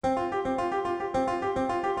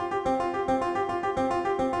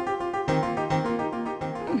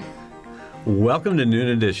Welcome to Noon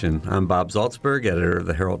Edition. I'm Bob Zaltzberg, editor of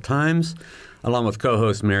the Herald-Times, along with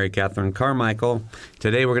co-host Mary Catherine Carmichael.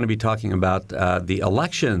 Today we're going to be talking about the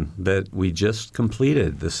election that we just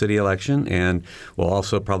completed, the city election, and we'll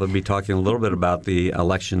also probably be talking a little bit about the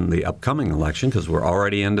election, the upcoming election, because we're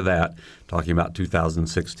already into that, talking about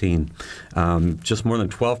 2016. Just more than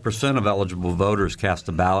 12% of eligible voters cast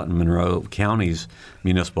a ballot in Monroe County's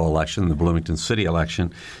municipal election, the Bloomington City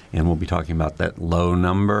election, and we'll be talking about that low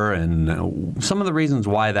number and some of the reasons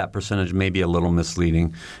why that percentage may be a little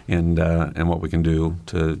misleading and what we can do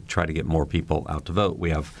to try to get more people out to vote. We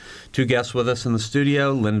have two guests with us in the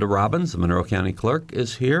studio. Linda Robbins, the Monroe County Clerk,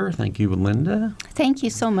 is here. Thank you, Linda. Thank you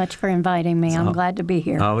so much for inviting me. I'm glad to be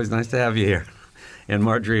here. Always nice to have you here. And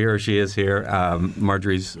Marjorie, here she is here.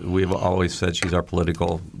 Marjorie's, we've always said she's our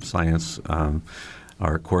political science,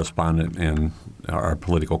 our correspondent and our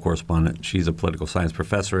political correspondent. She's a political science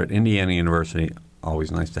professor at Indiana University.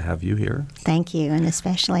 Always nice to have you here. Thank you, and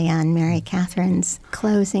especially on Mary Catherine's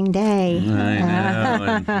closing day. I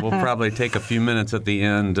know, and we'll probably take a few minutes at the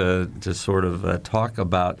end to sort of talk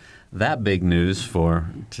about that big news for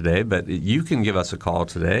today. But you can give us a call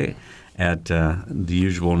today at the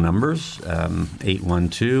usual numbers,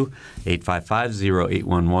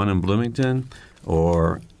 812-855-0811 in Bloomington,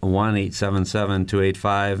 or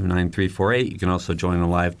 1-877-285-9348. You can also join a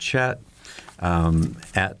live chat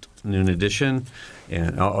at Noon Edition,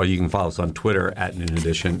 or you can follow us on Twitter at Noon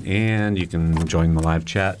Edition, and you can join the live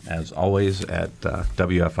chat, as always, at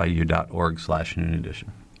wfiu.org/Noon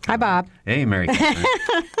Edition. Hi, Bob. Hey, Mary Catherine.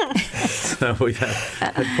 So we've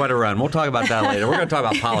had quite a run. We'll talk about that later. We're going to talk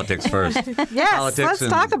about politics first. Yes, let's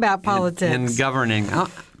talk about politics. And governing.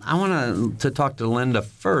 I want to talk to Linda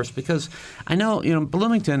first because I know,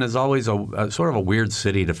 Bloomington is always a sort of a weird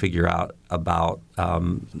city to figure out about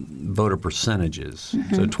voter percentages.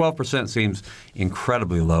 Mm-hmm. So 12% seems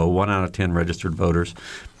incredibly low, 1 out of 10 registered voters.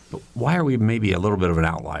 But why are we maybe a little bit of an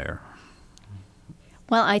outlier?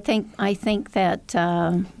 Well, I think that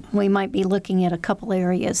we might be looking at a couple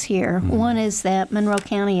areas here. Mm-hmm. One is that Monroe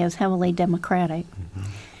County is heavily Democratic. Mm-hmm.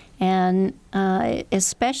 And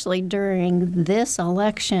especially during this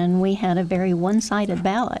election, we had a very one-sided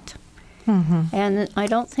ballot. Mm-hmm. And I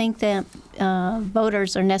don't think that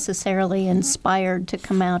voters are necessarily inspired to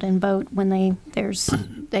come out and vote when they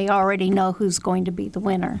already know who's going to be the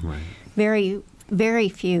winner. Right. Very, very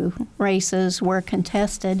few races were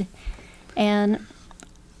contested. And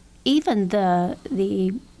even the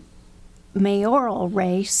mayoral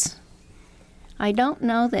race, I don't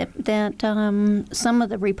know that some of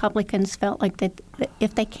the Republicans felt like that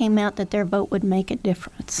if they came out that their vote would make a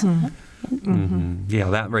difference. Mm-hmm. Mm-hmm.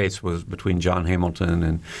 Yeah, that race was between John Hamilton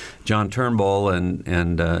and John Turnbull, and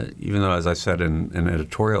even though, as I said in an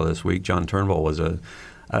editorial this week, John Turnbull was a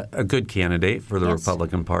good candidate for the Yes.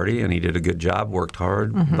 Republican Party, and he did a good job, worked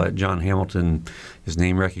hard. Mm-hmm. But John Hamilton, his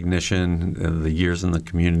name recognition, the years in the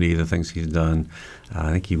community, the things he's done,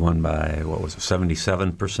 I think he won by,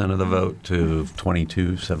 77% of the vote to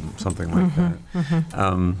 22, something like mm-hmm. that.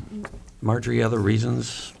 Mm-hmm. Marjorie, other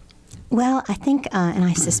reasons? Well, I think, and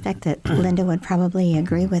I suspect that Linda would probably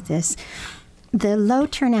agree with this, the low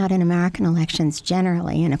turnout in American elections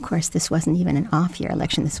generally, and of course this wasn't even an off-year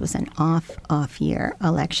election, this was an off-year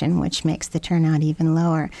election, which makes the turnout even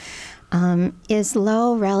lower, is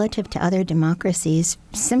low relative to other democracies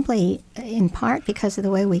simply in part because of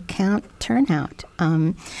the way we count turnout.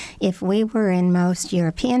 If we were in most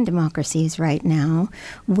European democracies right now,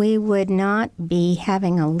 we would not be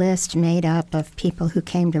having a list made up of people who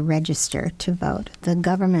came to register to vote. The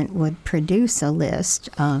government would produce a list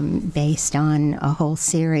based on a whole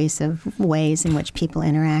series of ways in which people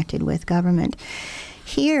interacted with government.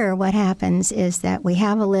 Here, what happens is that we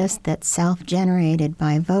have a list that's self-generated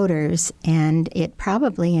by voters, and it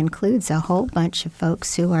probably includes a whole bunch of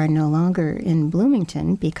folks who are no longer in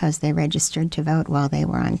Bloomington because they registered to vote while they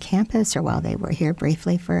were on campus or while they were here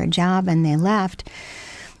briefly for a job and they left.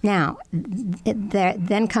 Now,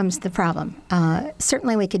 then comes the problem.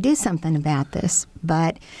 Certainly we could do something about this,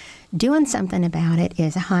 but doing something about it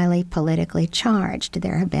is highly politically charged.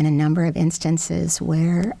 There have been a number of instances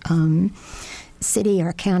where city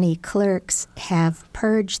or county clerks have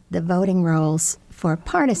purged the voting rolls for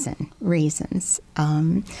partisan reasons.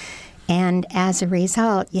 And as a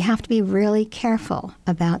result, you have to be really careful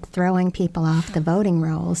about throwing people off the voting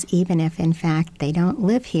rolls, even if, in fact, they don't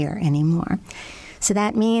live here anymore. So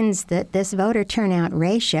that means that this voter turnout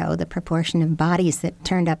ratio, the proportion of bodies that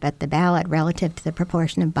turned up at the ballot relative to the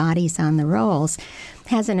proportion of bodies on the rolls,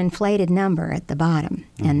 has an inflated number at the bottom,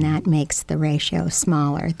 and that makes the ratio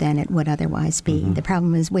smaller than it would otherwise be. The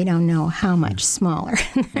problem is we don't know how much smaller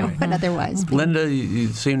it would otherwise be. Linda, you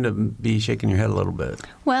seem to be shaking your head a little bit.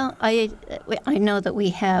 Well, I know that we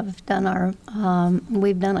have done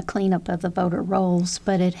we've done a cleanup of the voter rolls,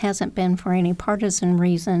 but it hasn't been for any partisan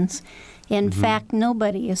reasons. In fact,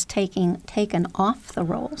 nobody is taken off the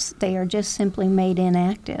rolls. They are just simply made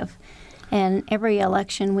inactive. And every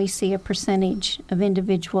election, we see a percentage of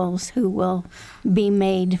individuals who will be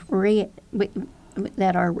made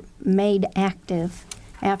that are made active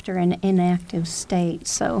after an inactive state.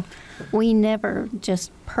 So we never just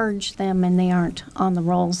purge them and they aren't on the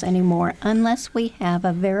rolls anymore unless we have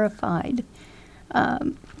a verified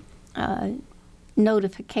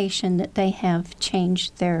notification that they have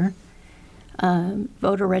changed their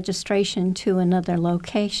voter registration to another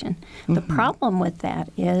location. The problem with that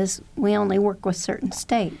is we only work with certain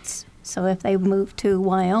states. So if they move to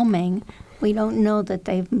Wyoming, we don't know that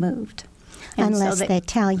they've moved. And unless they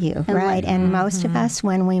tell you, right? And most of us,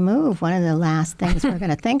 when we move, one of the last things we're going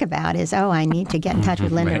to think about is, I need to get in touch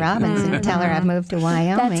with Linda Robbins and tell her I've moved to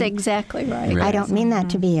Wyoming. That's exactly right. I don't mean that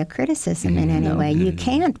to be a criticism in any way. You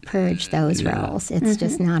can't purge those rolls. It's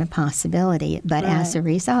just not a possibility. But as a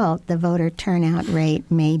result, the voter turnout rate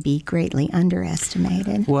may be greatly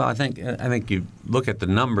underestimated. Well, I think you look at the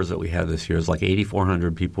numbers that we have this year. It's like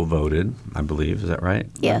 8,400 people voted, I believe. Is that right?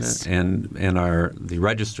 Yes. And the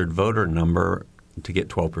registered voter number to get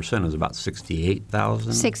 12% is about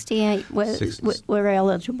 68,000. 68 were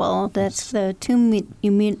eligible. That's the two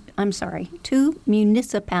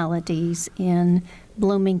municipalities in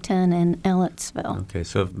Bloomington and Ellettsville. Okay,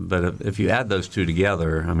 but if you add those two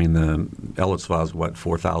together, I mean, the Ellettsville has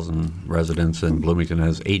 4,000 residents, and Bloomington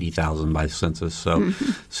has 80,000 by census. So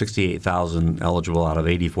 68,000 eligible out of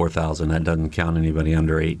 84,000. That doesn't count anybody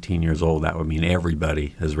under 18 years old. That would mean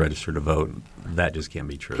everybody is registered to vote. That just can't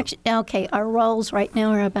be true. Okay, our rolls right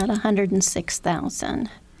now are about 106,000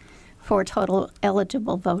 for total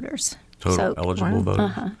eligible voters. Eligible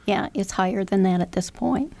voters? Yeah, it's higher than that at this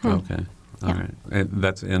point. Okay. All right. And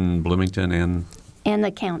that's in Bloomington and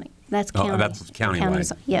the county. That's county. Oh, that's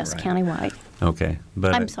countywide. Yes, right. Countywide. Okay.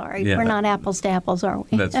 But I'm sorry. We're not apples to apples, are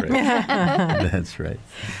we? That's right. That's right.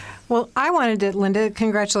 Well, I wanted to, Linda,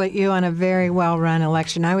 congratulate you on a very well-run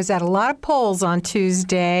election. I was at a lot of polls on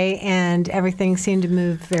Tuesday, and everything seemed to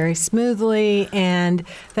move very smoothly. And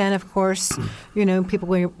then, of course, people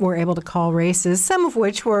were able to call races, some of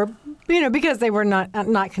which were, because they were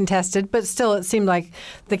not contested. But still, it seemed like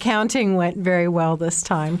the counting went very well this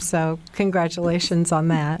time. So congratulations on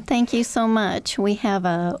that. Thank you so much. We have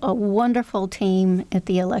a wonderful team at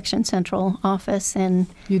the Election Central office. And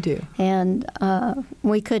you do. And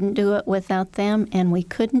we couldn't do it without them, and we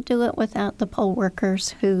couldn't do it without the poll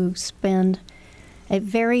workers who spend a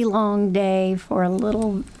very long day for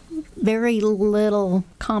very little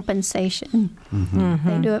compensation.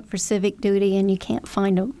 They do it for civic duty, and you can't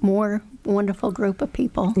find a more wonderful group of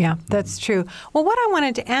people. Yeah, that's true. Well, what I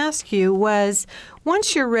wanted to ask you was,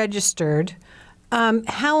 once you're registered,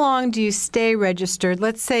 how long do you stay registered?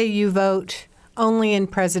 Let's say you vote only in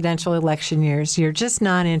presidential election years. You're just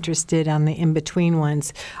not interested on the in-between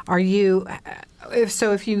ones. Are you?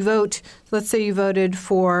 If you vote, let's say you voted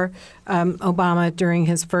for Obama during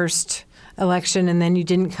his first election, and then you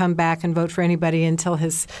didn't come back and vote for anybody until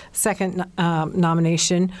his second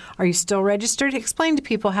nomination, are you still registered? Explain to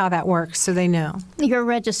people how that works so they know. Your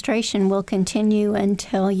registration will continue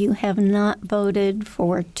until you have not voted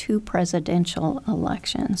for 2 presidential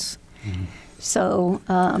elections. So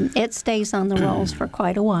it stays on the rolls for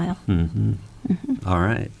quite a while. All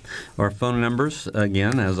right. Our phone numbers,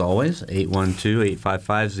 again, as always,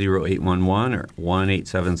 812-855-0811 or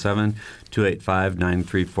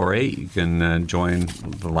 1-877-285-9348. You can join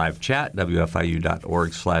the live chat,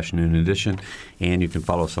 wfiu.org/Noon Edition, and you can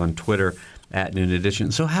follow us on Twitter at Noon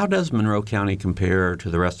Edition. So how does Monroe County compare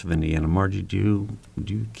to the rest of Indiana? Margie, do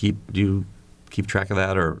you keep track of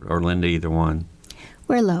that, or Linda, either one?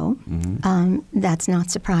 We're low. That's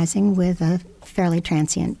not surprising with a fairly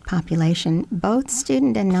transient population, both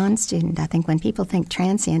student and non-student. I think when people think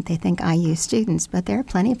transient, they think IU students, but there are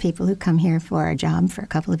plenty of people who come here for a job for a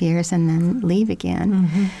couple of years and then leave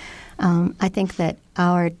again. I think that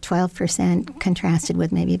our 12% contrasted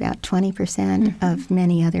with maybe about 20% of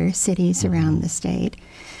many other cities around the state.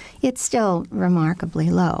 It's still remarkably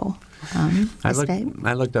low.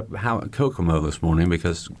 I looked up Kokomo this morning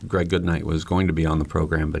because Greg Goodnight was going to be on the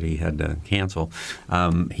program, but he had to cancel.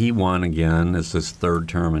 He won again. It's his third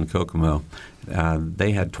term in Kokomo.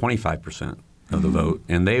 they had 25% of the vote,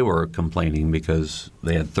 and they were complaining because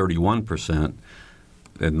they had 31%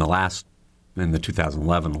 in the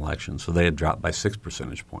 2011 election, so they had dropped by 6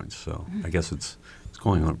 percentage points. So I guess it's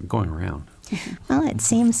going around. Well, it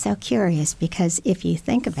seems so curious because if you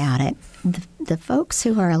think about it, the folks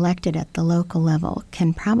who are elected at the local level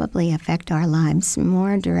can probably affect our lives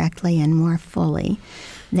more directly and more fully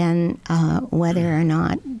than whether or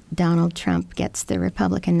not Donald Trump gets the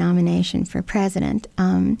Republican nomination for president.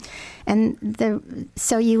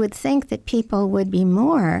 So you would think that people would be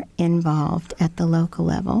more involved at the local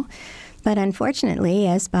level. But unfortunately,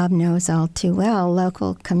 as Bob knows all too well,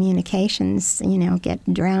 local communications,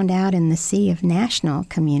 get drowned out in the sea of national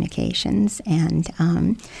communications. And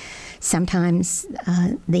sometimes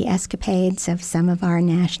the escapades of some of our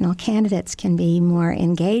national candidates can be more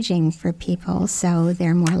engaging for people, so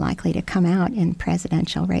they're more likely to come out in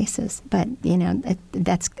presidential races. But,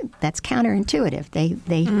 that's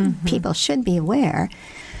counterintuitive. People should be aware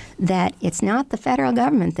that it's not the federal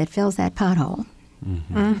government that fills that pothole.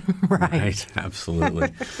 Right,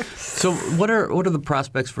 absolutely. So, what are the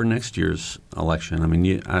prospects for next year's election? I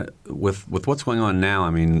mean, with what's going on now,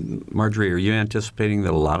 I mean, Marjorie, are you anticipating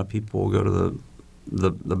that a lot of people will go to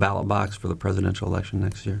the ballot box for the presidential election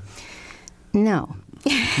next year? No.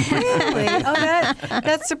 Really? Oh,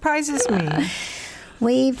 that surprises me.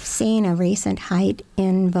 We've seen a recent height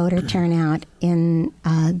in voter turnout in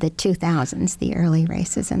the 2000s, the early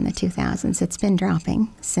races in the 2000s. It's been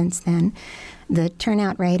dropping since then. The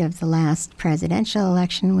turnout rate of the last presidential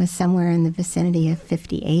election was somewhere in the vicinity of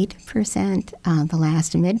 58%. The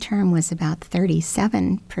last midterm was about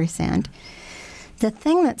 37%. The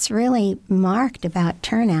thing that's really marked about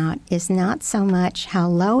turnout is not so much how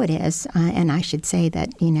low it is, and I should say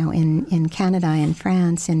that, in Canada and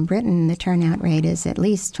France and Britain, the turnout rate is at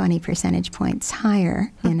least 20 percentage points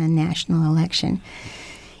higher in a national election.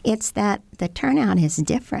 It's that the turnout is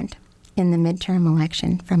different in the midterm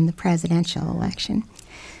election from the presidential election.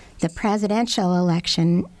 The presidential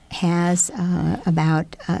election has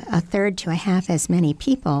about a third to a half as many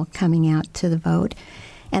people coming out to the vote,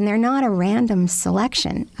 and they're not a random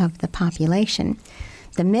selection of the population.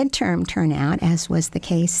 The midterm turnout, as was the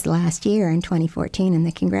case last year in 2014 in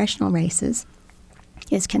the congressional races,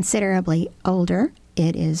 is considerably older.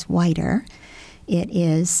 It is whiter. It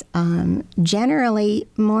is generally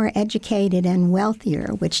more educated and wealthier,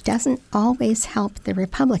 which doesn't always help the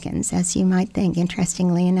Republicans, as you might think.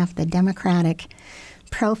 Interestingly enough, the Democratic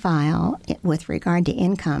profile with regard to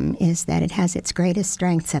income is that it has its greatest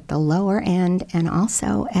strengths at the lower end and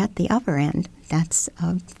also at the upper end. That's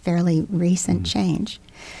a fairly recent change.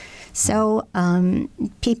 So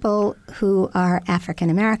people who are African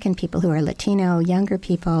American, people who are Latino, younger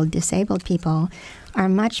people, disabled people are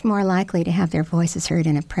much more likely to have their voices heard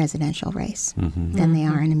in a presidential race than they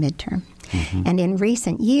are in a midterm. And in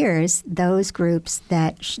recent years, those groups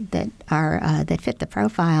that fit the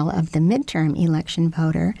profile of the midterm election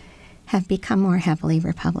voter have become more heavily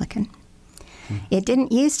Republican. It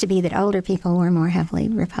didn't used to be that older people were more heavily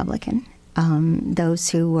Republican.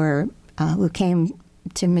 Those who came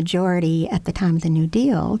to majority at the time of the New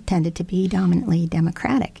Deal tended to be dominantly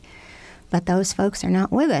Democratic. But those folks are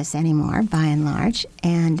not with us anymore, by and large.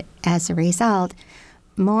 And as a result,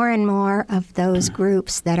 more and more of those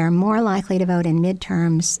groups that are more likely to vote in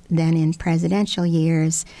midterms than in presidential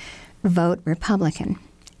years vote Republican.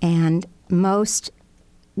 And most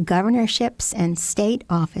governorships and state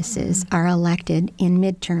offices are elected in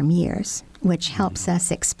midterm years, which helps us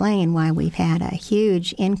explain why we've had a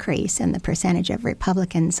huge increase in the percentage of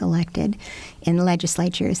Republicans elected in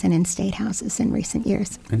legislatures and in state houses in recent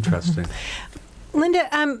years. Interesting. Linda,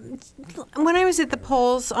 when I was at the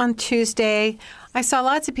polls on Tuesday, I saw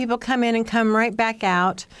lots of people come in and come right back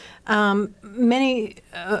out. Many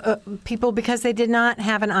people because they did not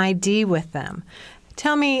have an ID with them.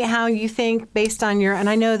 Tell me how you think, based on and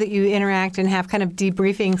I know that you interact and have kind of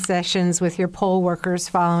debriefing sessions with your poll workers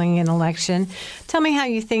following an election. Tell me how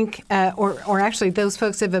you think, or actually those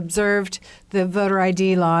folks have observed the voter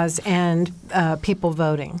ID laws and people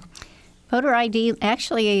voting. Voter ID,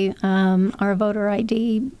 actually, our voter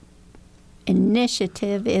ID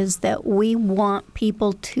initiative is that we want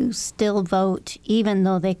people to still vote even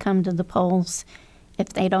though they come to the polls if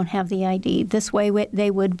they don't have the ID. This way they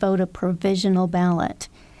would vote a provisional ballot.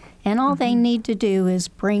 And all they need to do is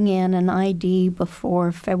bring in an ID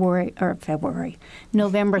before November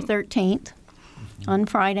 13th on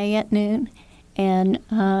Friday at noon, and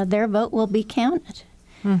their vote will be counted.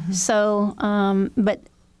 So, but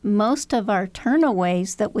most of our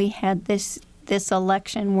turnaways that we had this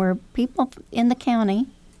election were people in the county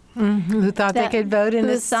Who thought they could vote in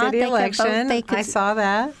who this thought city they could vote, election. they could- I saw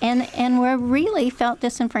that. And we really felt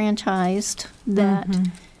disenfranchised that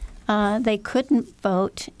they couldn't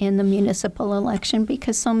vote in the municipal election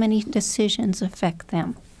because so many decisions affect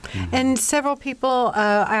them. And several people,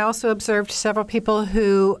 I also observed several people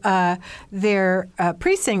who their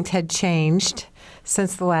precinct had changed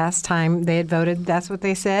since the last time they had voted. That's what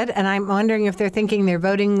they said. And I'm wondering if they're thinking they're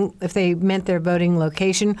voting, if they meant their voting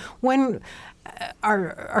location. When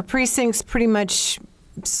are precincts pretty much,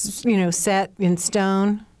 set in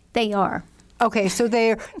stone? They are. Okay, so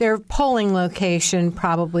their polling location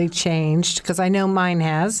probably changed, because I know mine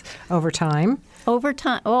has over time. Over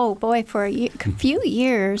time, oh boy, for a few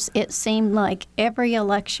years, it seemed like every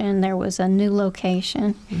election there was a new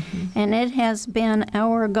location. And it has been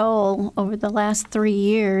our goal over the last 3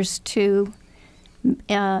 years to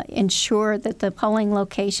ensure that the polling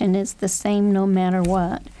location is the same no matter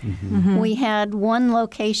what. We had one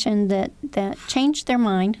location that changed their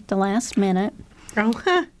mind at the last minute.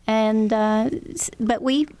 And but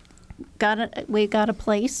we got a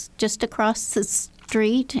place just across the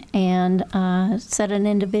street and set an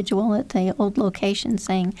individual at the old location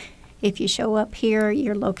saying, if you show up here,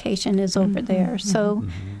 your location is over there. So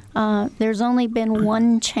there's only been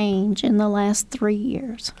one change in the last 3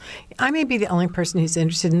 years. I may be the only person who's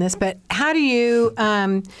interested in this, but how do you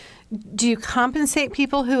compensate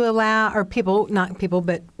people who allow, or people, not people,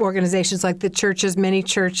 but organizations like the churches? Many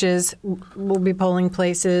churches will be polling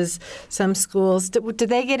places, some schools. Do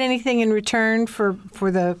they get anything in return for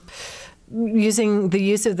the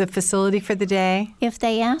use of the facility for the day? If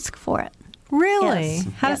they ask for it. Really? Yes.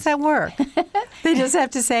 How does that work? They just have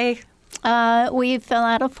to say... We fill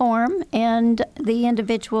out a form, and the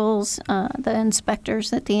individuals, the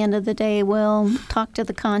inspectors at the end of the day will talk to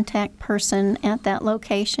the contact person at that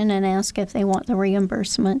location and ask if they want the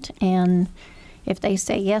reimbursement. And if they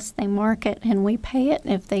say yes, they mark it and we pay it.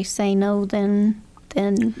 If they say no, then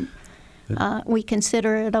we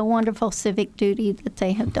consider it a wonderful civic duty that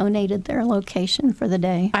they have donated their location for the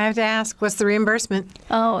day. I have to ask, what's the reimbursement?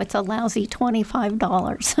 Oh, it's a lousy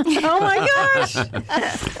 $25. Oh, my gosh.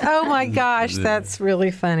 Oh, my gosh. That's really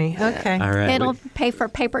funny. Okay. All right. It'll pay for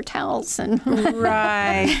paper towels. And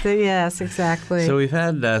Right. Yes, exactly. So we've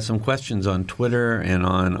had some questions on Twitter and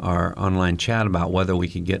on our online chat about whether we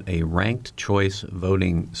could get a ranked choice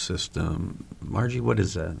voting system. Margie, what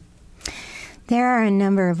is that? There are a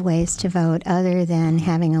number of ways to vote other than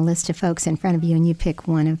having a list of folks in front of you and you pick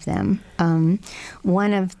one of them.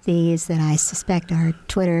 One of these that I suspect our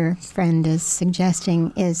Twitter friend is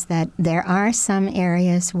suggesting is that there are some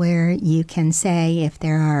areas where you can say, if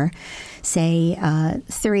there are, say,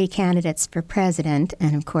 3 candidates for president,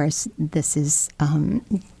 and of course this is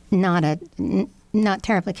not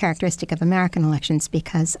terribly characteristic of American elections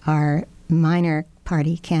because our minor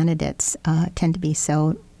party candidates tend to be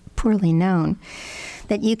so poorly known,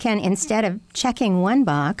 that you can, instead of checking one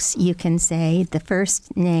box, you can say the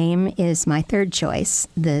first name is my third choice,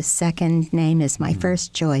 the second name is my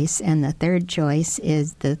first choice, and the third choice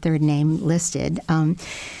is the third name listed.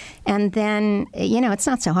 And then, it's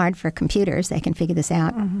not so hard for computers. They can figure this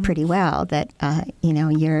out pretty well, that,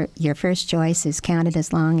 your first choice is counted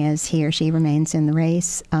as long as he or she remains in the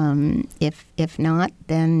race. If not,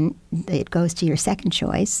 then it goes to your second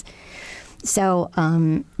choice. So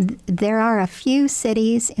there are a few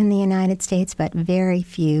cities in the United States, but very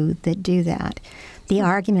few that do that. The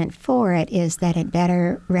argument for it is that it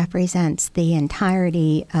better represents the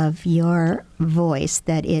entirety of your voice,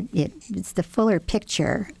 that it's the fuller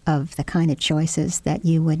picture of the kind of choices that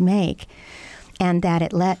you would make, and that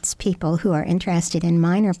it lets people who are interested in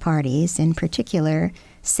minor parties in particular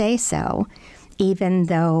say so, even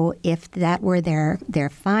though if that were their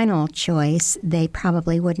final choice, they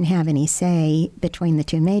probably wouldn't have any say between the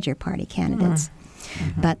 2 major party candidates.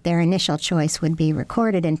 But their initial choice would be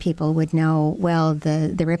recorded, and people would know, well,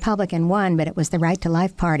 the Republican won, but it was the Right to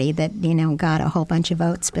Life party that, got a whole bunch of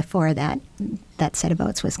votes before that set of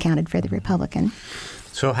votes was counted for the Republican.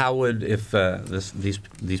 So how would, if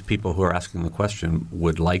these people who are asking the question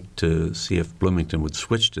would like to see if Bloomington would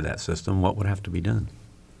switch to that system, what would have to be done?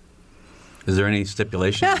 Is there any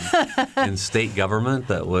stipulation in state government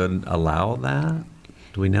that would allow that?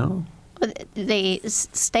 Do we know? The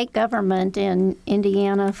state government in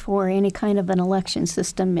Indiana for any kind of an election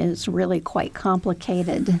system is really quite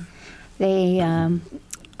complicated. They,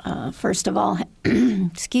 first of all,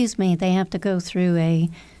 they have to go through a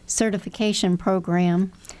certification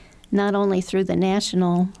program, not only through the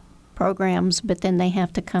national programs, but then they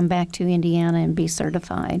have to come back to Indiana and be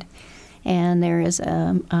certified. And there is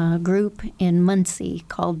a group in Muncie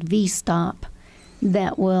called VSTOP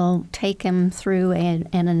that will take them through an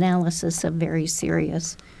analysis of very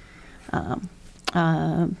serious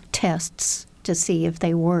tests to see if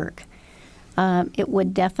they work. It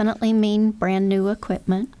would definitely mean brand new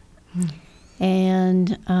equipment.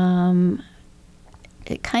 And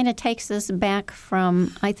it kind of takes us back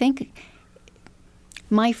from, I think,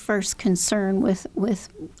 my first concern with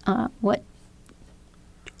what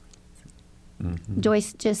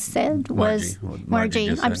Joyce just said was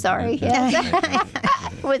Margie. I'm sorry.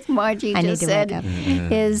 What Margie just said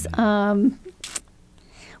is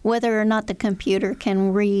whether or not the computer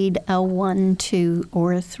can read a 1, 2,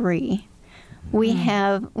 or 3.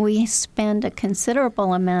 We spend a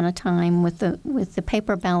considerable amount of time with the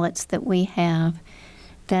paper ballots that we have.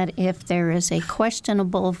 That if there is a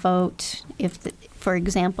questionable vote, for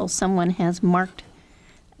example, someone has marked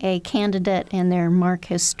a candidate and their mark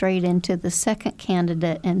has strayed into the second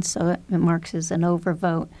candidate, and so it marks as an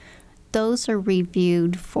overvote, those are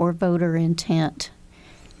reviewed for voter intent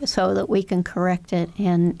so that we can correct it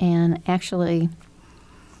and actually.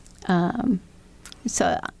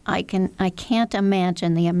 So I can't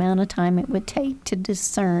imagine the amount of time it would take to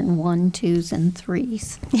discern 1, 2s, and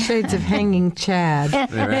 3s. Shades of hanging Chad.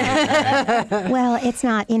 Well, it's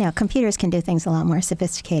not, computers can do things a lot more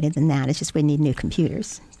sophisticated than that. It's just we need new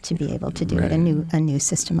computers to be able to do it, a new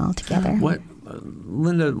system altogether.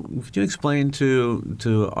 Linda, could you explain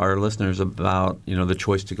to our listeners about, the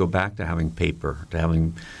choice to go back to having paper,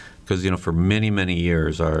 because, for many, many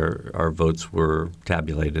years, our votes were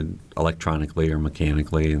tabulated electronically or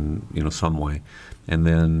mechanically in, some way. And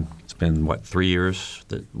then it's been, 3 years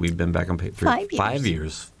that we've been back on paper? 5 years. 5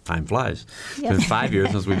 years. Time flies. Yep. It's been 5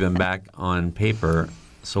 years since we've been back on paper.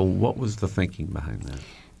 So what was the thinking behind that?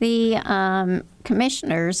 The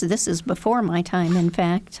commissioners, this is before my time, in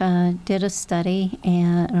fact, did a study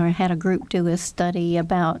or had a group do a study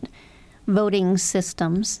about voting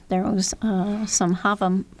systems. There was some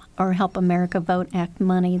Help America Vote Act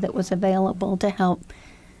money that was available to help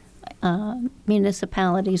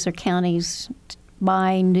municipalities or counties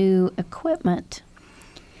buy new equipment.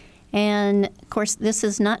 And, of course, this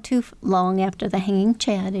is not too long after the hanging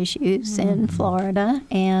Chad issues in Florida,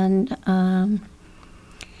 and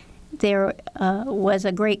there was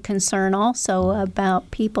a great concern also about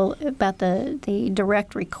the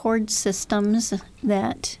direct record systems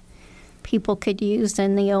that people could use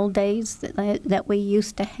in the old days that we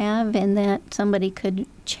used to have, and that somebody could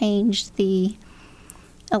change the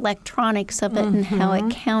electronics of it and how it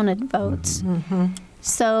counted votes.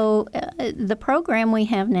 So the program we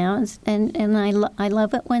have now is, and I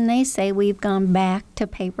love it when they say we've gone back to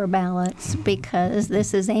paper ballots, because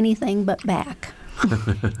this is anything but back.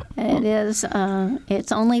 It is.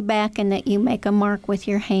 It's only back in that you make a mark with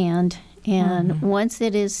your hand, and once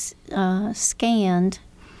it is scanned,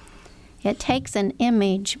 it takes an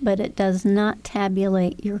image, but it does not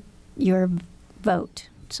tabulate your vote.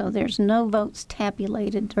 So there's no votes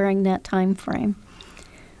tabulated during that time frame.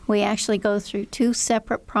 We actually go through 2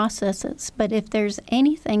 separate processes, but if there's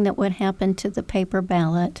anything that would happen to the paper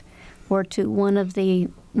ballot or to one of the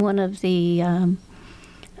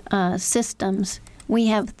systems, we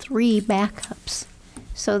have 3 backups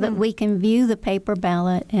so that we can view the paper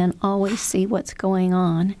ballot and always see what's going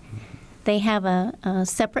on. They have a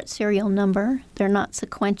separate serial number. They're not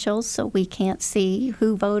sequential, so we can't see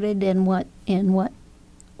who voted in what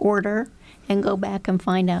order and go back and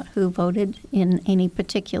find out who voted in any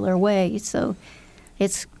particular way. So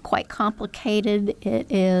it's quite complicated.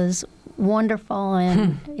 It is wonderful,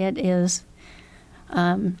 and it is.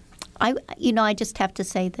 I just have to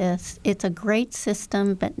say this. It's a great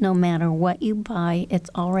system, but no matter what you buy, it's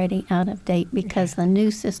already out of date because the new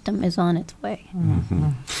system is on its way.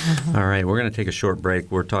 All right, we're going to take a short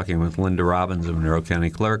break. We're talking with Linda Robbins of Monroe County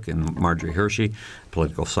Clerk and Marjorie Hershey,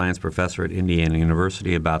 political science professor at Indiana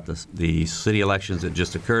University, about the city elections that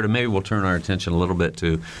just occurred. And maybe we'll turn our attention a little bit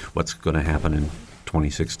to what's going to happen in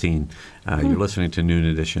 2016. You're listening to Noon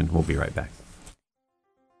Edition. We'll be right back.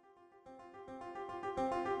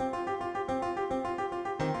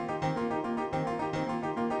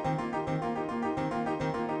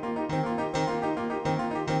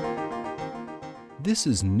 This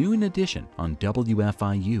is Noon Edition on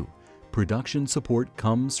WFIU. Production support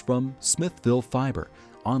comes from Smithville Fiber,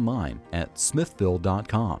 online at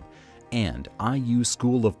smithville.com, and IU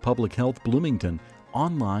School of Public Health Bloomington,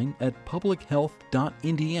 online at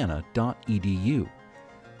publichealth.indiana.edu.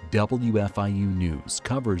 WFIU News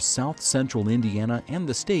covers South Central Indiana and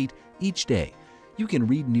the state each day. You can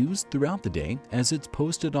read news throughout the day as it's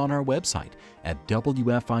posted on our website at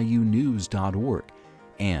wfiunews.org.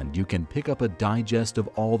 And you can pick up a digest of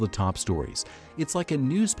all the top stories. It's like a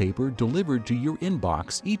newspaper delivered to your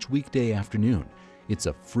inbox each weekday afternoon. It's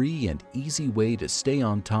a free and easy way to stay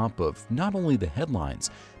on top of not only the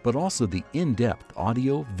headlines, but also the in-depth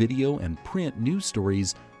audio, video, and print news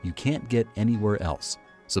stories you can't get anywhere else.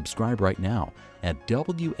 Subscribe right now at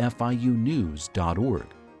WFIUnews.org.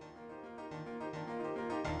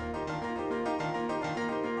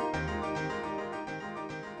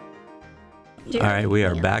 All right, we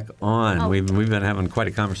are back on. We've been having quite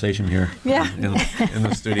a conversation here in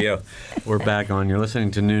the studio. We're back on. You're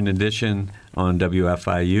listening to Noon Edition on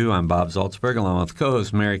WFIU. I'm Bob Zaltzberg, along with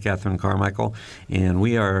co-host Mary Catherine Carmichael, and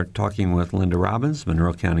we are talking with Linda Robbins,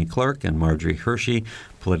 Monroe County Clerk, and Marjorie Hershey,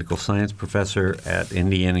 political science professor at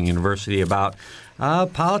Indiana University, about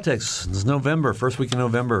politics. It's November, first week in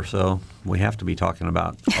November, so we have to be talking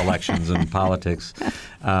about elections and politics.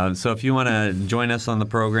 So if you want to join us on the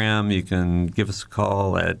program, you can give us a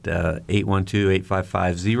call at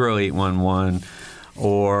 812-855-0811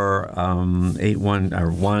 or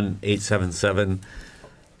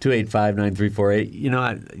 1-877-285-9348. You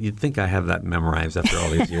know, you'd think I have that memorized after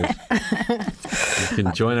all these years. You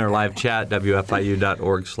can join our live chat,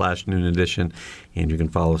 WFIU.org/Noon Edition, and you can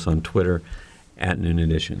follow us on Twitter at Noon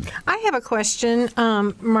Edition. I have a question,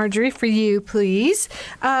 Marjorie, for you, please.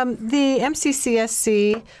 The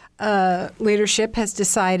MCCSC leadership has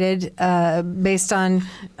decided, based on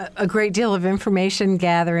a great deal of information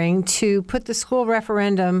gathering, to put the school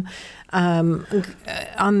referendum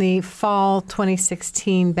on the fall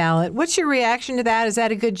 2016 ballot. What's your reaction to that? Is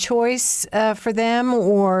that a good choice for them,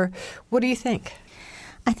 or what do you think?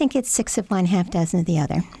 I think it's 6 of one, half dozen of the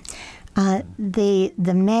other. The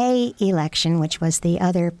May election, which was the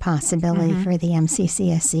other possibility for the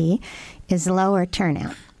MCCSC, is lower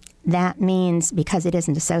turnout. That means, because it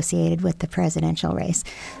isn't associated with the presidential race,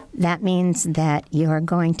 that means that you're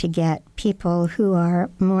going to get people who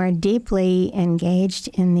are more deeply engaged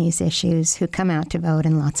in these issues who come out to vote,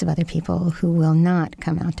 and lots of other people who will not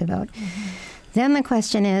come out to vote. Then the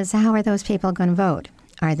question is, how are those people going to vote?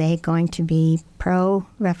 Are they going to be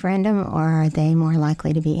pro-referendum, or are they more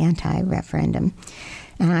likely to be anti-referendum?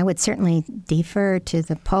 And I would certainly defer to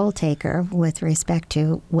the poll taker with respect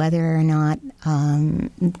to whether or not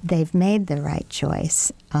they've made the right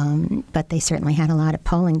choice. But they certainly had a lot of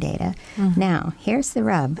polling data. Now, here's the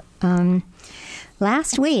rub.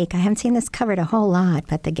 Last week, I haven't seen this covered a whole lot,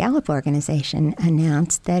 but the Gallup organization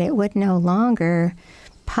announced that it would no longer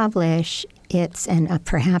publish its, and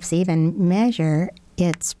perhaps even measure,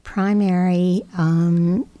 its primary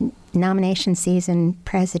nomination season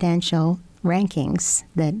presidential rankings,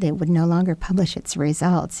 that it would no longer publish its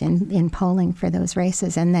results in polling for those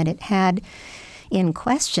races, and that it had in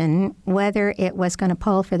question whether it was going to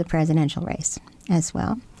poll for the presidential race as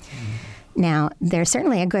well. Now, there's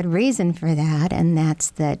certainly a good reason for that, and that's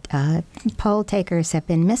that poll takers have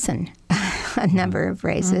been missing a number of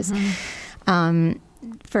races.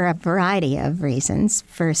 For a variety of reasons.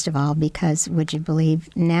 First of all, because, would you believe,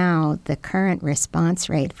 now the current response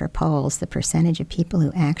rate for polls, the percentage of people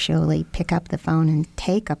who actually pick up the phone and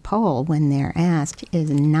take a poll when they're asked, is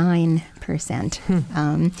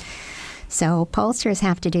 9%. So pollsters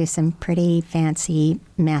have to do some pretty fancy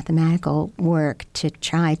mathematical work to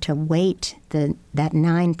try to weight that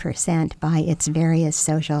 9% by its various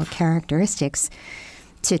social characteristics,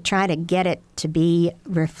 to try to get it to be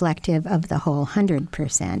reflective of the whole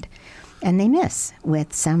 100%. And they miss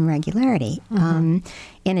with some regularity.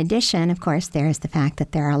 In addition, of course, there's the fact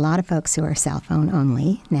that there are a lot of folks who are cell phone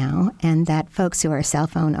only now, and that folks who are cell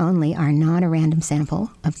phone only are not a random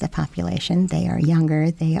sample of the population. They are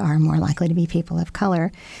younger. They are more likely to be people of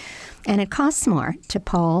color. And it costs more to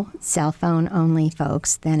poll cell phone only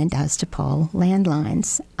folks than it does to poll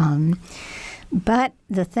landlines. But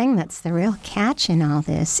the thing that's the real catch in all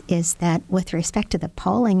this is that with respect to the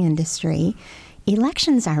polling industry,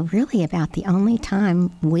 elections are really about the only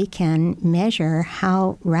time we can measure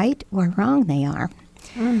how right or wrong they are.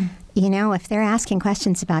 You know, if they're asking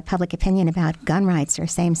questions about public opinion about gun rights or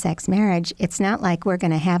same-sex marriage, it's not like we're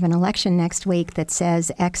going to have an election next week that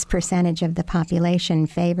says X percentage of the population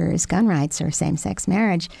favors gun rights or same-sex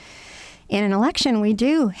marriage. In an election, we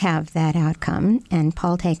do have that outcome, and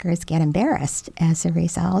poll takers get embarrassed as a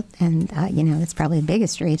result. And, that's probably the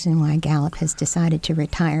biggest reason why Gallup has decided to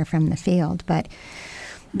retire from the field. But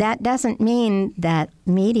that doesn't mean that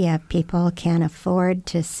media people can afford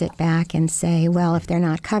to sit back and say, well, if they're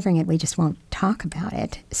not covering it, we just won't talk about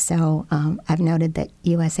it. So I've noted that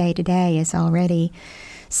USA Today is already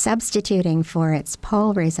substituting for its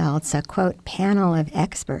poll results a, quote, panel of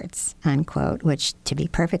experts, unquote, which, to be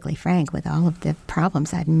perfectly frank, with all of the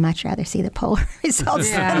problems, I'd much rather see the poll results.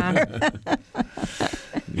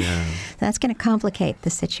 Yeah. That's going to complicate the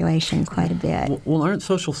situation quite a bit. Well, aren't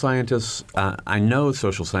social scientists, I know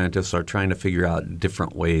social scientists are trying to figure out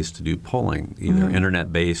different ways to do polling, either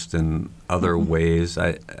internet-based and other ways.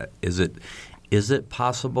 Is it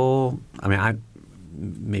possible? I mean,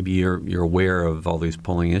 maybe you're aware of all these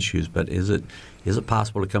polling issues, but is it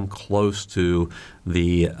possible to come close to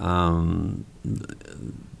the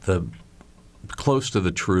close to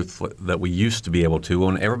the truth that we used to be able to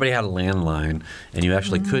when everybody had a landline and you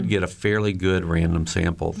actually could get a fairly good random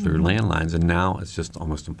sample through landlines, and now it's just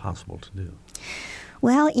almost impossible to do?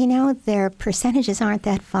 Well, their percentages aren't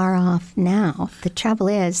that far off now. The trouble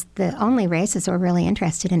is the only races we're really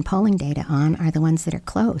interested in polling data on are the ones that are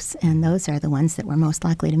close, and those are the ones that we're most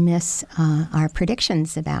likely to miss our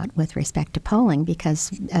predictions about with respect to polling,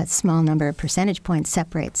 because a small number of percentage points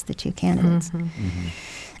separates the two candidates.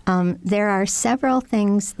 There are several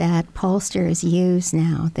things that pollsters use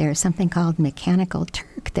now. There's something called Mechanical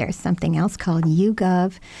Turk. There's something else called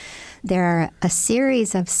YouGov. There are a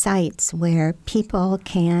series of sites where people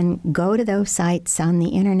can go to those sites on the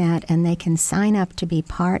internet and they can sign up to be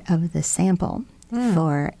part of the sample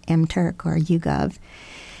for MTurk or YouGov.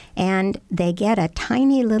 And they get a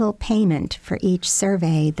tiny little payment for each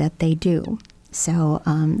survey that they do. So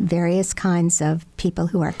various kinds of people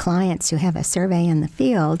who are clients who have a survey in the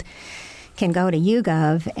field can go to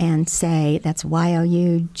YouGov and say, that's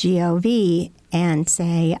YOUGOV, and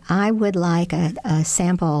say, I would like a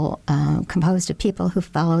sample composed of people who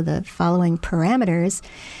follow the following parameters.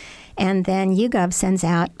 And then YouGov sends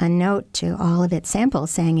out a note to all of its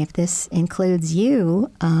samples saying, if this includes you,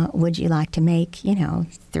 would you like to make,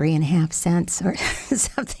 3.5 cents or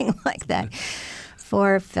something like that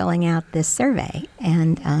for filling out this survey.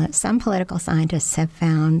 And some political scientists have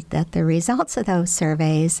found that the results of those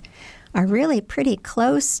surveys are really pretty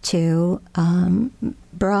close to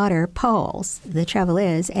broader polls. The trouble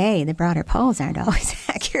is, A, the broader polls aren't always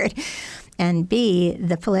accurate, and B,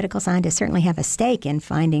 the political scientists certainly have a stake in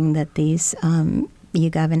finding that these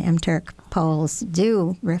YouGov and MTurk polls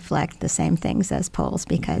do reflect the same things as polls,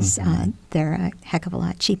 because they're a heck of a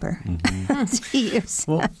lot cheaper to use.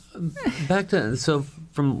 Well,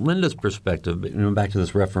 from Linda's perspective, back to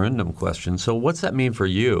this referendum question. So, what's that mean for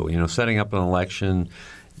you? Setting up an election,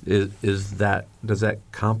 does that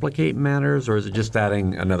complicate matters, or is it just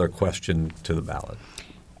adding another question to the ballot?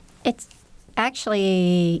 It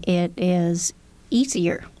is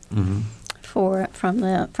easier.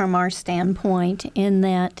 From our standpoint, in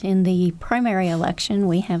that in the primary election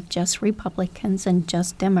we have just Republicans and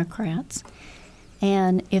just Democrats.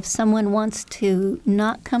 And if someone wants to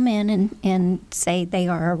not come in and say they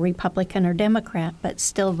are a Republican or Democrat but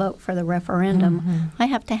still vote for the referendum, I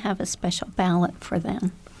have to have a special ballot for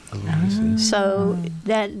them. Oh, I see. So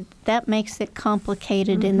that makes it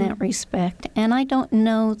complicated in that respect. And I don't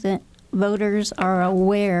know that voters are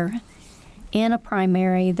aware in a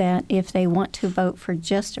primary that if they want to vote for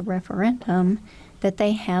just a referendum, that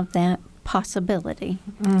they have that possibility.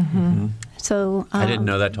 So I didn't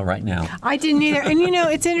know that till right now. I didn't either. And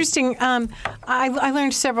it's interesting. I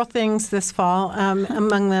learned several things this fall,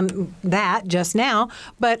 among them that just now,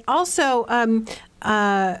 but also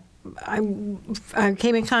I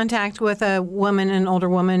came in contact with an older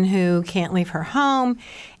woman who can't leave her home,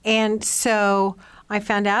 and so I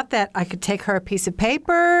found out that I could take her a piece of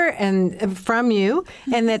paper and from you,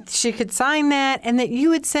 and that she could sign that, and that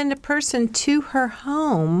you would send a person to her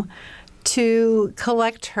home to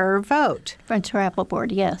collect her vote. From travel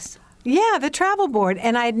board, yes. Yeah, the travel board.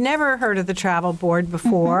 And I'd never heard of the travel board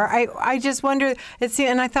before. I just wondered,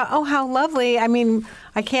 and I thought, oh, how lovely. I mean,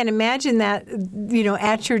 I can't imagine that,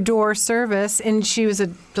 at your door service. And she was a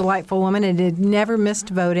delightful woman and had never missed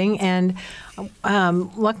voting. And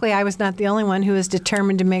luckily, I was not the only one who was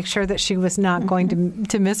determined to make sure that she was not going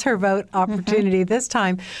to miss her vote opportunity this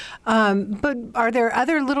time. But are there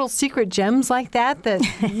other little secret gems like that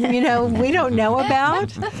we don't know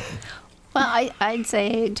about? Well, I'd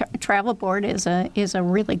say travel board is a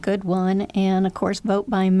really good one, and of course vote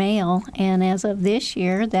by mail. And as of this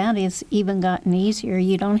year, that has even gotten easier.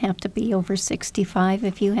 You don't have to be over 65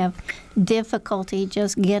 if you have difficulty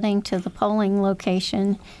just getting to the polling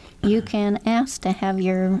location. You can ask to have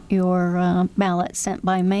your ballot sent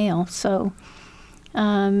by mail. So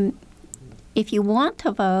if you want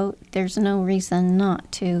to vote, there's no reason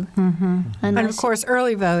not to. And of course,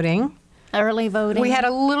 early voting. Early voting. We had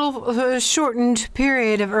a little shortened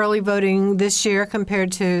period of early voting this year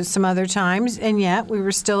compared to some other times, and yet we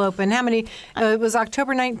were still open. How many? It was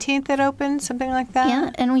October 19th that opened, something like that?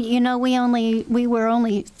 Yeah, and we were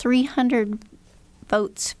only 300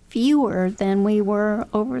 votes fewer than we were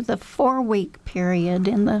over the 4-week period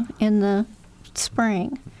in the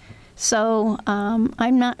spring. So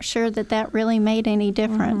I'm not sure that really made any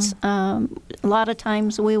difference. A lot of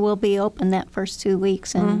times we will be open that first 2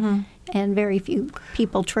 weeks, and very few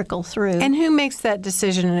people trickle through. And who makes that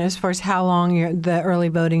decision as far as how long the early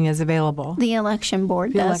voting is available? The election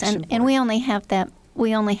board does, and we only have that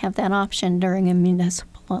option during a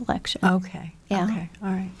municipal election. Okay. Yeah. Okay. All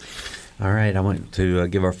right. All right, I want to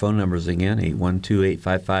give our phone numbers again,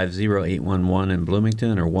 812-855-0811 in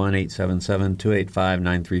Bloomington or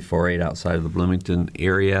 1-877-285-9348 outside of the Bloomington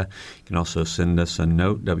area. You can also send us a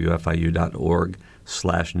note,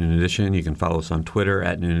 wfiu.org/Noon Edition. You can follow us on Twitter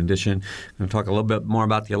 @Noon Edition. I'm going to talk a little bit more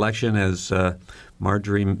about the election. As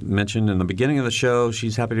Marjorie mentioned in the beginning of the show,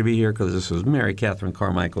 she's happy to be here because this is Mary Catherine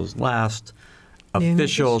Carmichael's last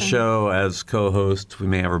official show as co-host. We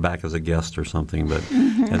may have her back as a guest or something, but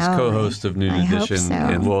as co-host of Noon Edition, hope so.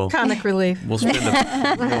 And we'll comic relief. We'll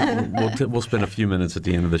spend we'll spend a few minutes at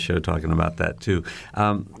the end of the show talking about that too.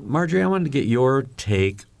 Marjorie, I wanted to get your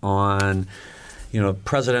take on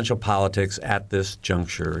presidential politics at this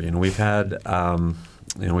juncture. We've had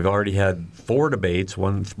we've already had 4 debates,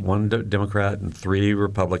 one Democrat and 3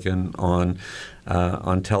 Republican on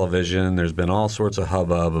television. There's been all sorts of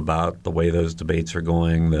hubbub about the way those debates are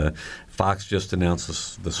going. The Fox just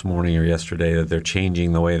announced this morning or yesterday that they're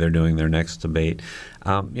changing the way they're doing their next debate.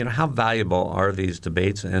 How valuable are these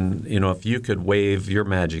debates? And if you could wave your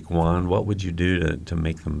magic wand, what would you do to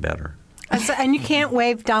make them better? And you can't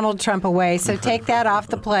wave Donald Trump away, so take that off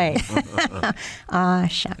the plate.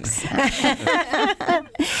 Shucks.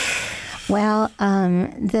 Well,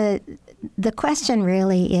 the question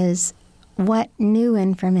really is what new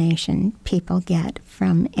information people get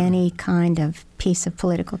from any kind of piece of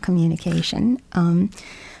political communication.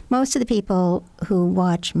 Most of the people who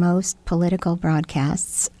watch most political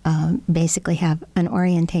broadcasts basically have an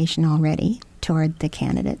orientation already toward the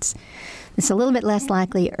candidates. It's a little bit less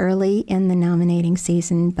likely early in the nominating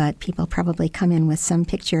season, but people probably come in with some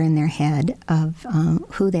picture in their head of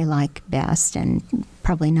who they like best and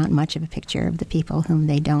probably not much of a picture of the people whom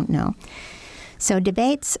they don't know. So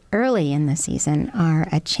debates early in the season are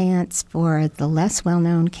a chance for the less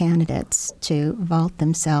well-known candidates to vault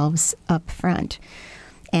themselves up front.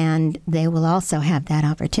 And they will also have that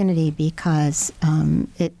opportunity because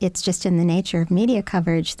it's just in the nature of media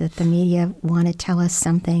coverage that the media want to tell us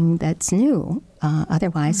something that's new.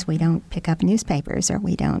 Otherwise, we don't pick up newspapers or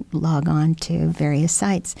we don't log on to various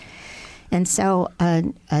sites. And so a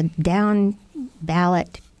down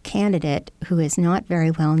ballot candidate who is not very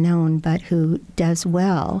well known but who does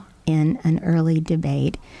well in an early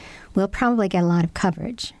debate will probably get a lot of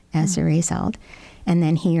coverage as a result. And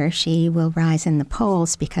then he or she will rise in the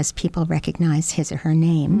polls because people recognize his or her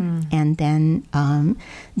name. And then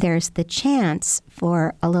there's the chance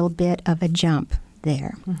for a little bit of a jump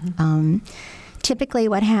there. Typically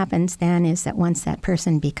what happens then is that once that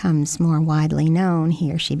person becomes more widely known,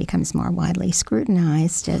 he or she becomes more widely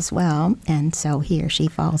scrutinized as well. And so he or she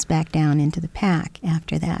falls back down into the pack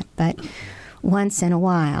after that. But once in a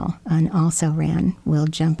while, an also-ran will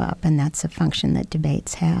jump up, and that's a function that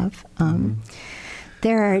debates have.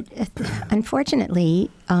 There are, unfortunately,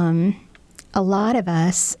 a lot of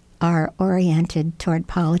us are oriented toward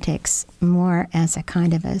politics more as a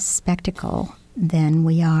kind of a spectacle than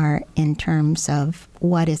we are in terms of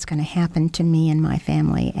what is going to happen to me and my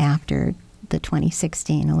family after the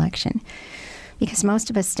 2016 election. Because most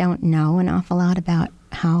of us don't know an awful lot about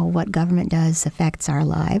how what government does affects our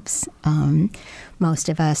lives. Most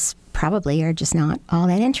of us probably are just not all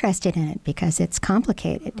that interested in it because it's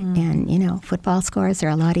complicated. And, football scores are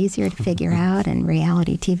a lot easier to figure out, and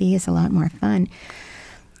reality TV is a lot more fun.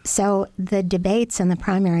 So the debates and the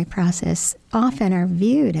primary process often are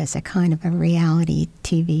viewed as a kind of a reality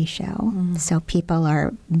TV show. So people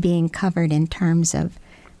are being covered in terms of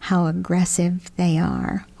how aggressive they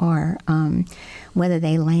are or whether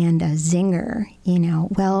they land a zinger,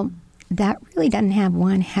 Well, that really doesn't have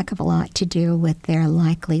one heck of a lot to do with their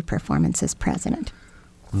likely performance as president.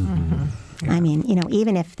 I mean,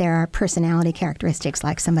 even if there are personality characteristics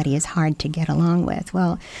like somebody is hard to get along with,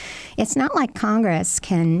 well, it's not like Congress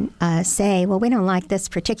can say, well, we don't like this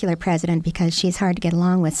particular president because she's hard to get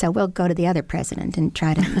along with, so we'll go to the other president and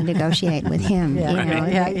try to negotiate with him.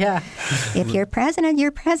 If you're president,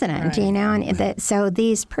 you're president, and so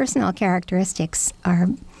these personal characteristics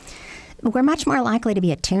we're much more likely to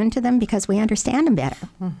be attuned to them because we understand them better.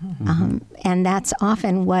 And that's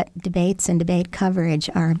often what debates and debate coverage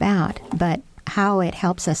are about. But how it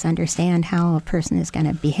helps us understand how a person is going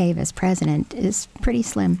to behave as president is pretty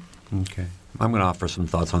slim. Okay. I'm going to offer some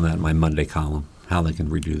thoughts on that in my Monday column, how they can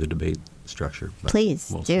redo the debate structure.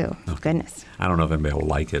 Please do. Okay. Goodness. I don't know if anybody will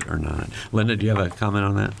like it or not. Linda, do you have a comment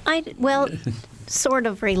on that? Well, sort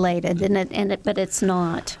of related, but it's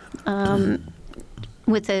not.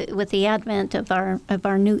 With the advent of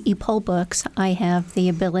our new e-poll books, I have the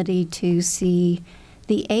ability to see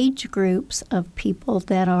the age groups of people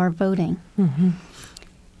that are voting.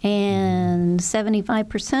 And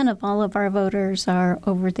 75% of all of our voters are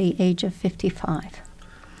over the age of 55.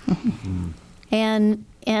 And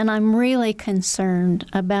I'm really concerned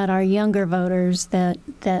about our younger voters that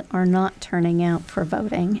are not turning out for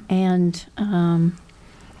voting. And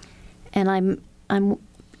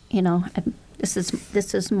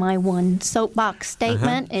this is my one soapbox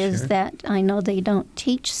statement is that I know they don't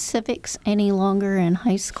teach civics any longer in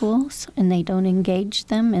high schools, and they don't engage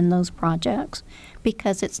them in those projects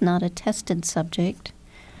because it's not a tested subject.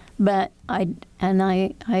 But I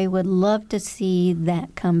would love to see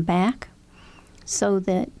that come back so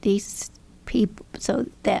that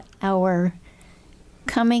our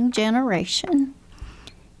coming generation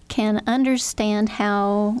can understand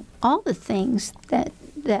how all the things that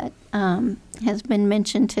has been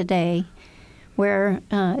mentioned today, where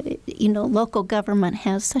local government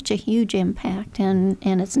has such a huge impact, and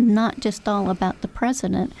it's not just all about the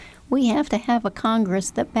president. We have to have a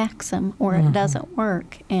Congress that backs them, or it doesn't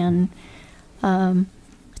work. And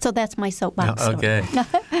so that's my soapbox. Okay.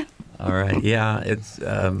 All right. Yeah. It's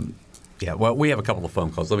Well, we have a couple of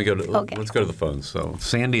phone calls. Let's go to the phones. So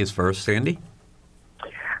Sandy is first. Sandy.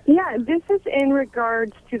 Yeah, this is in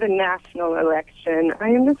regards to the national election. I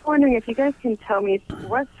am just wondering if you guys can tell me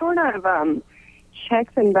what sort of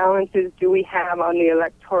checks and balances do we have on the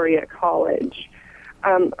Electoral College?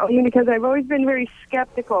 Only because I've always been very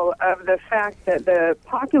skeptical of the fact that the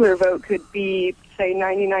popular vote could be, say,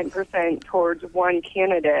 99% towards one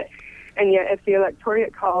candidate. And yet if the Electoral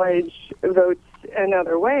College votes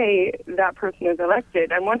another way, that person is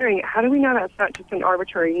elected. I'm wondering, how do we know that's not just an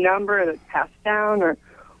arbitrary number that's passed down, or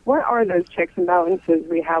what are those checks and balances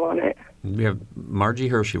we have on it? We have Margie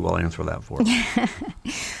Hershey will answer that for us.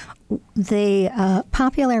 The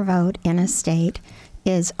popular vote in a state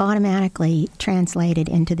is automatically translated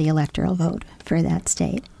into the electoral vote for that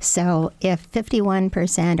state. So if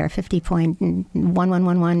 51% or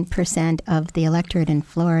 50.1111% of the electorate in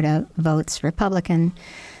Florida votes Republican,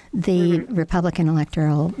 the Republican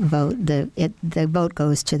electoral vote, the vote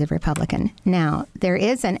goes to the Republican. Now, there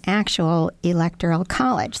is an actual electoral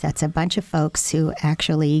college. That's a bunch of folks who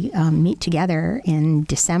actually meet together in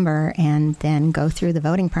December and then go through the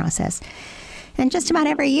voting process. And just about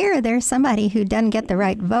every year, there's somebody who doesn't get the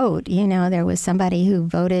right vote. There was somebody who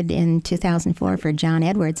voted in 2004 for John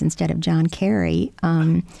Edwards instead of John Kerry.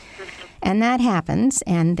 And that happens,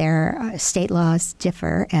 and their state laws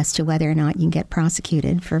differ as to whether or not you can get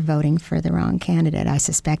prosecuted for voting for the wrong candidate. I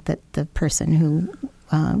suspect that the person who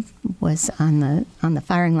was on the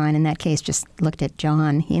firing line in that case just looked at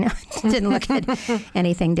John, didn't look at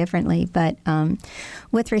anything differently. But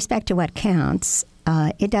with respect to what counts,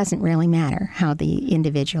 it doesn't really matter how the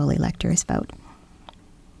individual electors vote.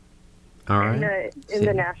 All right. In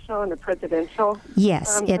the national and the presidential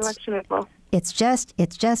election as well? It's just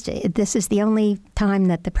this is the only time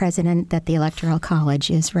that the Electoral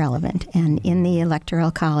College is relevant. And in the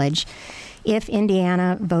Electoral College, if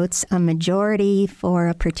Indiana votes a majority for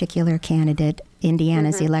a particular candidate,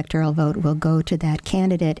 Indiana's electoral vote will go to that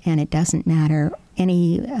candidate, and it doesn't matter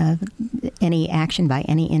any action by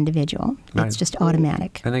any individual. It's just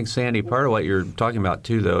automatic. I think, Sandy, part of what you're talking about,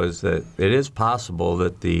 too, though, is that it is possible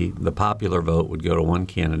that the popular vote would go to one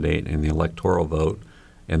candidate and the electoral vote,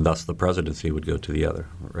 and thus the presidency would go to the other,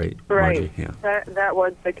 right? Right. Margie? Yeah. That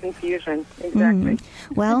was the confusion. Exactly.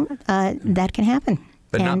 Well, that can happen.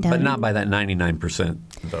 But not by that 99%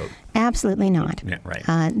 vote. Absolutely not. Yeah,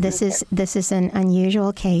 right. This is an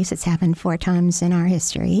unusual case. It's happened 4 times in our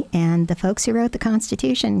history, and the folks who wrote the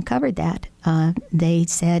Constitution covered that. They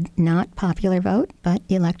said not popular vote, but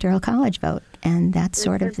electoral college vote, and that's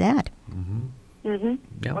sort of that. Yep.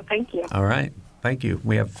 Well, thank you. All right. Thank you.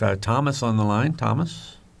 We have Thomas on the line.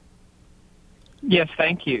 Thomas? Yes,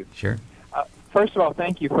 thank you. Sure. First of all,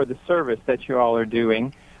 thank you for the service that you all are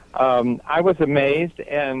doing. I was amazed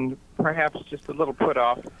and perhaps just a little put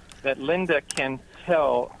off that Linda can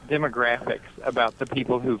tell demographics about the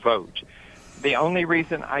people who vote. The only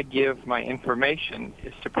reason I give my information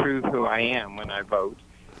is to prove who I am when I vote.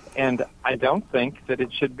 And I don't think that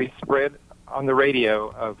it should be spread on the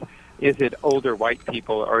radio of, is it older white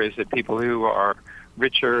people or is it people who are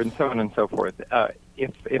richer and so on and so forth.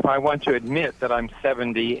 If I want to admit that I'm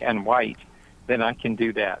 70 and white, then I can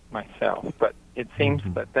do that myself. But it seems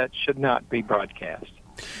that should not be broadcast.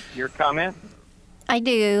 Your comment? I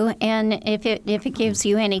do, and if it gives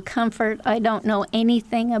you any comfort, I don't know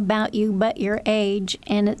anything about you but your age,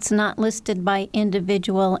 and it's not listed by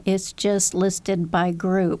individual, it's just listed by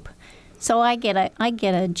group. So I get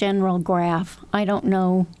a general graph. I don't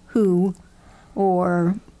know who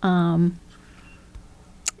or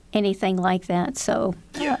anything like that. So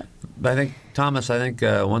yeah. But I think, Thomas,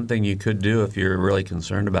 one thing you could do if you're really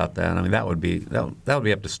concerned about that, I mean, that would be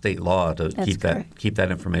up to state law to keep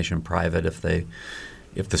that information private.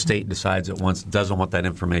 If the state decides it doesn't want that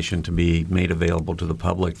information to be made available to the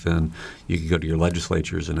public, then you could go to your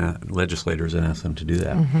legislators and ask them to do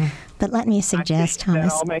that. Mm-hmm. But let me suggest,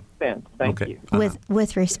 Thomas, that all makes sense. Thank you.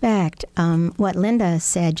 With respect, what Linda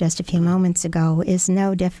said just a few moments ago is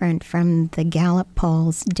no different from the Gallup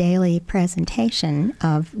poll's daily presentation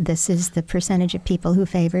of this is the percentage of people who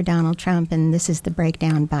favor Donald Trump, and this is the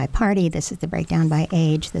breakdown by party, this is the breakdown by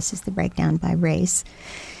age, this is the breakdown by race.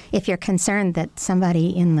 If you're concerned that somebody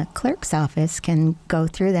in the clerk's office can go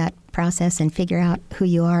through that process and figure out who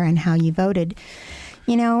you are and how you voted,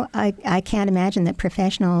 I can't imagine that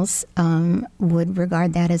professionals would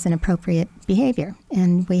regard that as an appropriate behavior.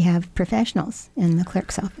 And we have professionals in the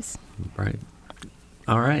clerk's office. Right.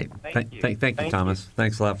 All right. Thank you, Thomas.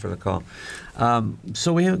 Thanks a lot for the call.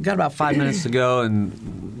 So we have got about 5 minutes to go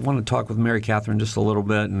and want to talk with Mary Catherine just a little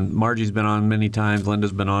bit. And Margie's been on many times.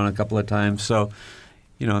 Linda's been on a couple of times. So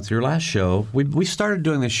it's your last show. We started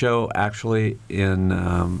doing this show actually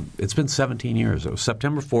it's been 17 years. It was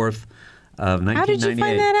September 4th of 1998. How did you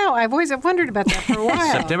find that out? I've always wondered about that for a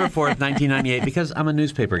while. September 4th, 1998, because I'm a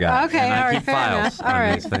newspaper guy. Okay, and all I right, keep fair files enough.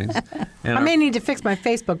 on these things. And I may need to fix my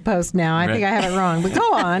Facebook post now. I think I have it wrong, but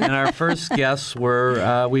go on. And our first guests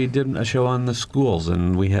were, we did a show on the schools,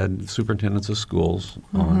 and we had superintendents of schools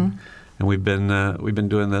on. And we've been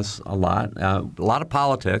doing this a lot of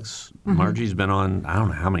politics. Margie's been on, I don't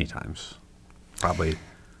know how many times, probably.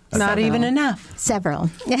 Not even enough. Several.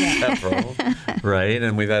 Several, right?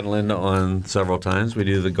 And we've had Linda on several times. We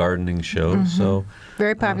do the gardening show, so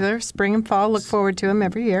very popular. Spring and fall. Look forward to them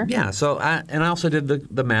every year. Yeah. So I also did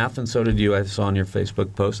the math, and so did you. I saw on your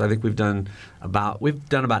Facebook post. I think we've done about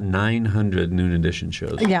 900 Noon Edition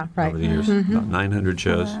shows. Yeah, right. Over the years, about 900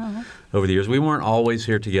 shows. Wow. Over the years, we weren't always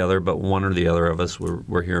here together, but one or the other of us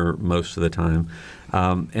were here most of the time.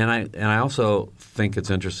 And I also think it's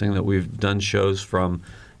interesting that we've done shows from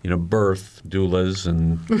birth, doulas,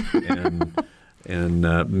 and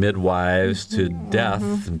midwives to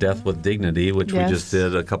death, and death with dignity, which we just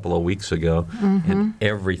did a couple of weeks ago, and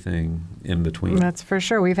everything in between. That's for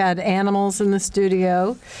sure. We've had animals in the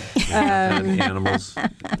studio. Animals.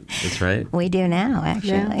 That's right. We do now,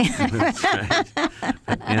 actually. Yeah. That's right.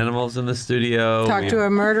 Animals in the studio. Talked to a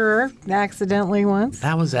murderer accidentally once.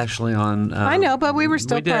 That was actually on. I know, but we were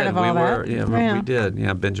still part of all that. We did.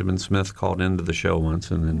 Yeah, Benjamin Smith called into the show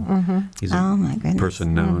once, and then he's my goodness.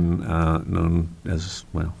 person known as,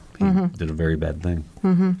 well, he did a very bad thing.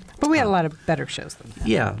 But we had a lot of better shows than that.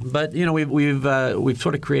 Yeah, but we've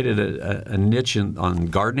sort of created a niche on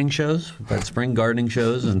gardening shows. We've got spring gardening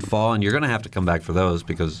shows and fall, and you're going to have to come back for those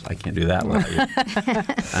because I can't do that without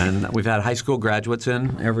you. And we've had high school graduates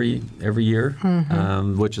in every year,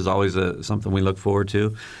 which is always something we look forward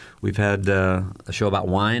to. We've had a show about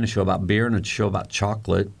wine, a show about beer, and a show about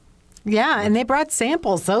chocolate. Yeah, and they brought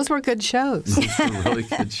samples. Those were good shows. Those were really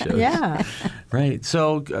good shows. Yeah. Right.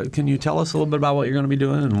 So can you tell us a little bit about what you're going to be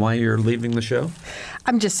doing and why you're leaving the show?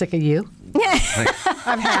 I'm just sick of you.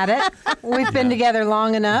 I've had it. We've been together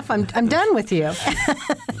long enough. I'm done with you.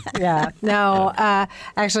 Yeah. No,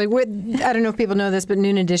 actually, I don't know if people know this, but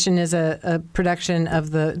Noon Edition is a production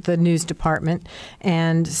of the news department.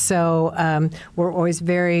 And so we're always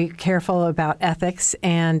very careful about ethics.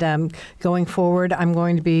 And going forward, I'm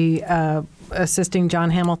going to be assisting John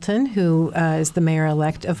Hamilton, who is the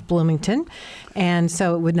mayor-elect of Bloomington. And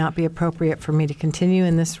so it would not be appropriate for me to continue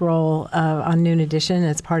in this role on Noon Edition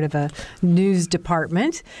as part of a news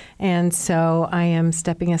department. And so I am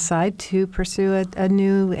stepping aside to pursue a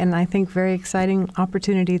new and I think very exciting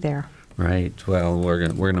opportunity there. Right. Well, we're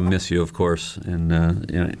gonna miss you, of course. And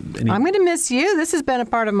I'm going to miss you. This has been a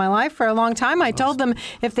part of my life for a long time. I told them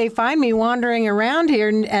if they find me wandering around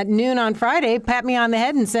here at noon on Friday, pat me on the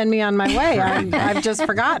head and send me on my way. I've just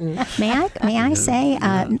forgotten. May I say,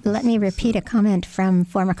 let me repeat a comment from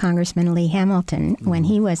former Congressman Lee Hamilton. When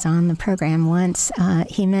he was on the program once,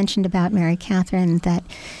 he mentioned about Mary Catherine that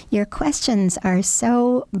your questions are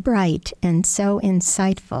so bright and so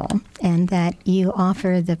insightful, and that you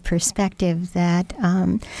offer the perspective that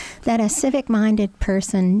a civic-minded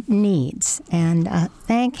person needs. And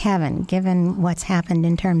thank heaven, given what's happened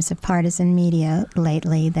in terms of partisan media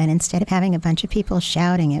lately, that instead of having a bunch of people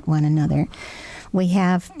shouting at one another, we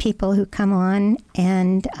have people who come on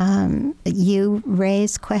and you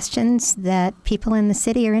raise questions that people in the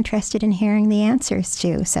city are interested in hearing the answers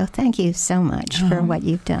to. So thank you so much for what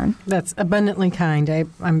you've done. That's abundantly kind.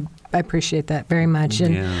 I appreciate that very much.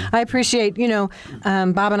 And I appreciate,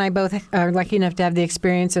 Bob and I both are lucky enough to have the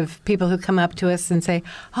experience of people who come up to us and say,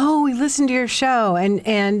 oh, we listened to your show.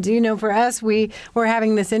 And for us, we're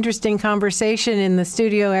having this interesting conversation in the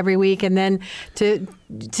studio every week. And then to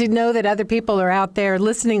know that other people are out there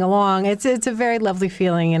listening along, it's a very lovely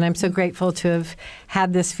feeling. And I'm so grateful to have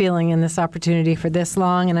had this feeling and this opportunity for this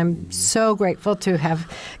long. And I'm so grateful to have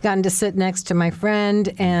gotten to sit next to my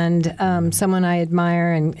friend and someone I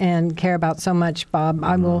admire and care about so much, Bob.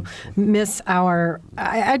 I will miss I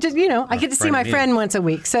get to see my friend once a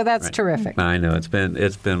week. So that's terrific. I know.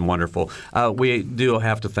 It's been wonderful. We do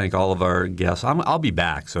have to thank all of our guests. I'll be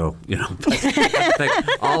back. So,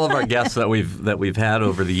 thank all of our guests that we've had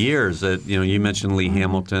over the years. You mentioned Lee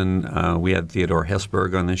Hamilton. We had Theodore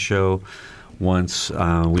Hesburgh on this show once.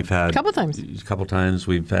 We've had a couple times.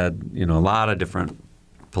 We've had a lot of different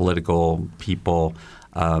political people.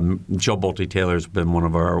 Joe Bolte Taylor's been one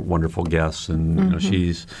of our wonderful guests, and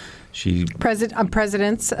she's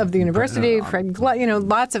presidents of the university.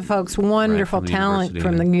 Lots of folks, wonderful talent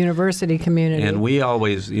from the university community. And we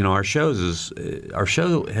always, our show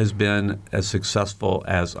has been as successful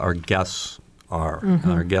as our guests are.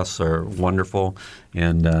 Our guests are wonderful,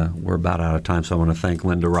 and we're about out of time. So I want to thank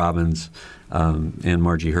Linda Robbins and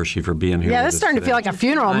Margie Hershey for being here. Yeah, this is starting to feel like a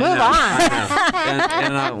funeral. Move on.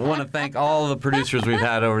 And I want to thank all the producers we've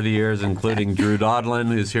had over the years, including Drew Dodlin,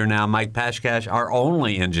 who's here now, Mike Pashkash, our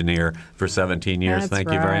only engineer for 17 years. Thank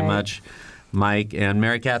you very much, Mike. And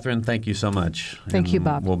Mary Catherine, thank you so much. Thank you,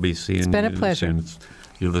 Bob. We'll be seeing you soon. It's been a pleasure.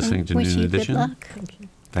 You're listening to Noon Edition. Good luck. Thank you.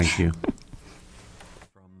 Thank you.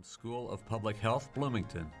 From School of Public Health,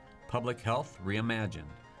 Bloomington, Public Health Reimagined,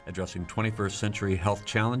 addressing 21st century health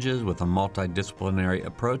challenges with a multidisciplinary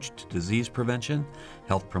approach to disease prevention,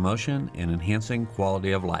 health promotion, and enhancing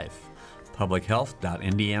quality of life.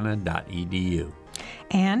 publichealth.indiana.edu.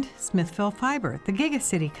 And Smithville Fiber, the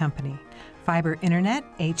Gigacity Company. Fiber Internet,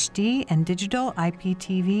 HD, and digital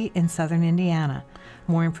IPTV in Southern Indiana.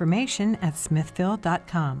 More information at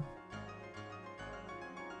smithville.com.